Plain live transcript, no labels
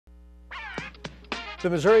The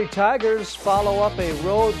Missouri Tigers follow up a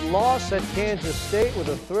road loss at Kansas State with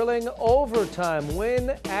a thrilling overtime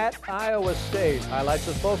win at Iowa State. Highlights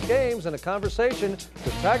of both games and a conversation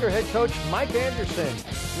with Tiger head coach Mike Anderson.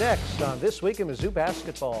 Next on This Week in Mizzou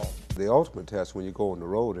Basketball. The ultimate test when you go on the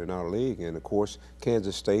road in our league, and of course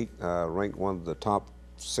Kansas State ranked one of the top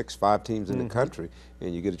 6-5 teams in the country,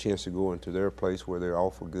 and you get a chance to go into their place where they're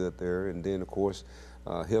awful good there, and then of course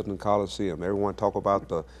Hilton Coliseum. Everyone talk about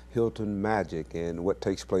the Hilton magic and what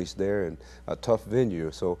takes place there, and a tough venue.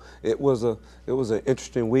 So it was an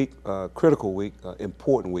interesting week, critical week,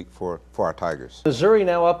 important week for our Tigers. Missouri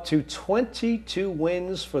now up to 22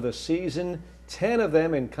 wins for the season, 10 of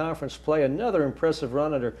them in conference play. Another impressive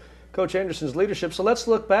run under Coach Anderson's leadership. So let's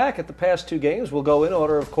look back at the past two games. We'll go in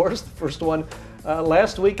order, of course. The first one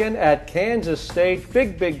last weekend at Kansas State.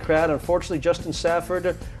 Big crowd. Unfortunately, Justin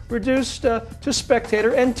Safford reduced to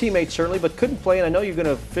spectator and teammate certainly, but couldn't play. And I know you're going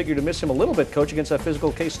to figure to miss him a little bit, Coach, against that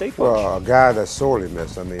physical K-State coach. Well, a guy that's sorely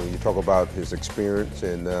missed. I mean, you talk about his experience,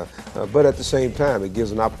 and but at the same time, it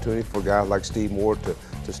gives an opportunity for guys like Steve Moore to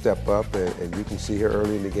step up, and you can see here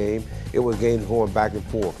early in the game, it was games going back and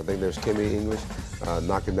forth. I think there's Kimmy English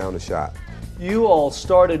knocking down the shot. You all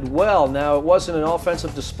started well. Now, it wasn't an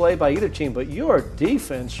offensive display by either team, but your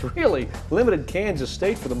defense really limited Kansas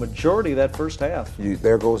State for the majority of that first half.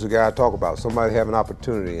 There goes the guy I talk about. Somebody have an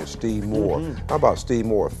opportunity, and Steve Moore. How about Steve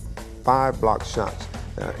Moore? 5 block shots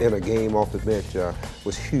in a game off the bench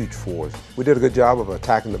was huge for us. We did a good job of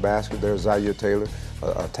attacking the basket. There's Zaire Taylor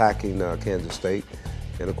attacking Kansas State.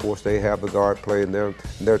 And of course, they have the guard playing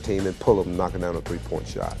their team and Pullum knocking down a 3-point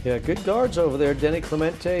shot. Yeah, good guards over there, Denny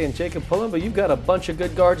Clemente and Jacob Pullum, but you've got a bunch of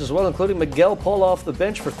good guards as well, including Miguel Pull off the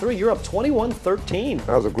bench for 3. You're up 21-13.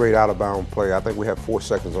 That was a great out-of-bound play. I think we had 4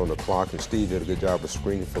 seconds on the clock, and Steve did a good job of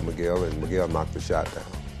screening for Miguel, and Miguel knocked the shot down.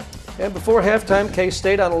 And before halftime,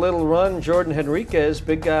 K-State on a little run. Jordan Henriquez,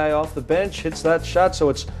 big guy off the bench, hits that shot, so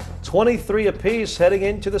it's 23 apiece heading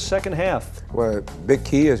into the second half. Well, big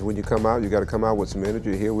key is when you come out, you got to come out with some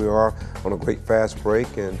energy. Here we are on a great fast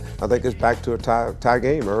break, and I think it's back to a tie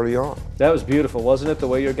game early on. That was beautiful, wasn't it, the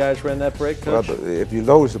way your guys ran that break, Coach? Well, if you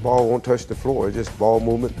notice, the ball won't touch the floor. It's just ball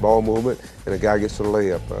movement, and a guy gets to the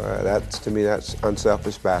layup. To me, that's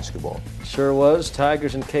unselfish basketball. Sure was.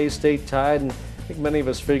 Tigers and K-State tied, and I think many of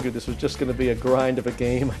us figured this was just going to be a grind of a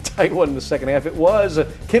game. A tight one in the second half. It was.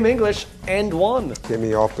 Kim English and one.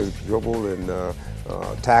 Kimmy off the dribble and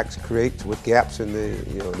attacks, creates with gaps in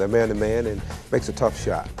the man-to-man, and makes a tough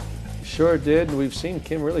shot. Sure did. We've seen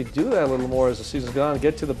Kim really do that a little more as the season's gone and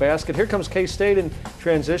get to the basket. Here comes K-State in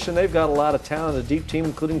transition. They've got a lot of talent, a deep team,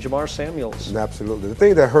 including Jamar Samuels. Absolutely. The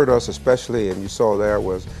thing that hurt us especially, and you saw there,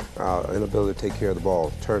 was our inability to take care of the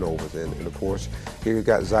ball, turnovers. And of course, here you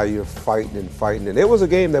got Zaire fighting. And it was a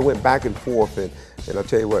game that went back and forth. And I'll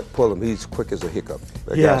tell you what, Pullum, he's quick as a hiccup.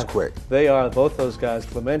 That guy's quick. They are, both those guys.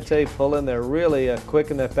 Clemente, Pullum, they're really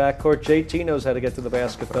quick in that backcourt. JT knows how to get to the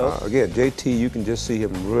basket, though. Again, JT, you can just see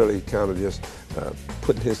him really kind of just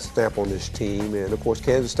putting his stamp on this team. And, of course,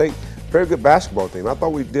 Kansas State, very good basketball team. I thought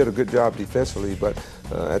we did a good job defensively, but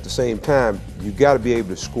at the same time, you got to be able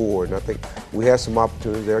to score. And I think we had some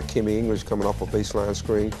opportunities there. Kimmy English coming off a baseline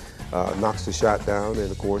screen, knocks the shot down.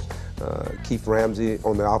 And, of course, Keith Ramsey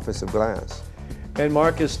on the offensive glass. And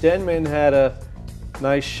Marcus Denman had a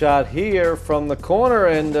nice shot here from the corner.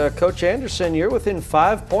 And Coach Anderson, you're within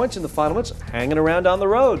 5 points in the final minutes, hanging around on the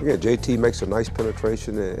road. Yeah, JT makes a nice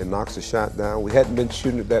penetration and knocks the shot down. We hadn't been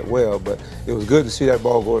shooting it that well, but it was good to see that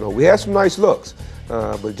ball going home. We had some nice looks,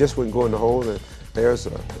 but just wouldn't go in the hole. And there's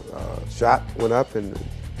a shot went up and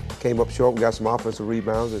came up short. We got some offensive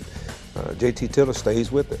rebounds, and JT Tiller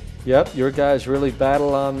stays with it. Yep, your guys really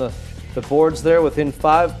battle on the boards there within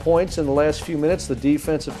 5 points in the last few minutes. The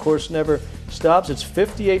defense, of course, never stops. It's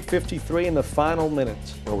 58-53 in the final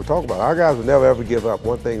minutes. Well, we're talking about our guys will never ever give up.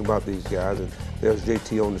 One thing about these guys, and there's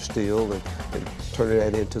JT on the steal and turning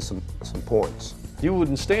that into some points. You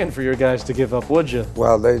wouldn't stand for your guys to give up, would you?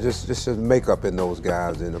 Well, they just makeup in those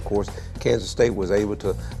guys, and of course, Kansas State was able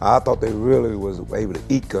to. I thought they really was able to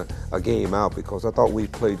eke a game out, because I thought we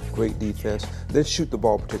played great defense. Didn't shoot the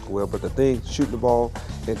ball particularly well, but the thing, shooting the ball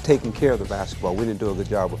and taking care of the basketball, we didn't do a good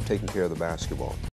job of taking care of the basketball.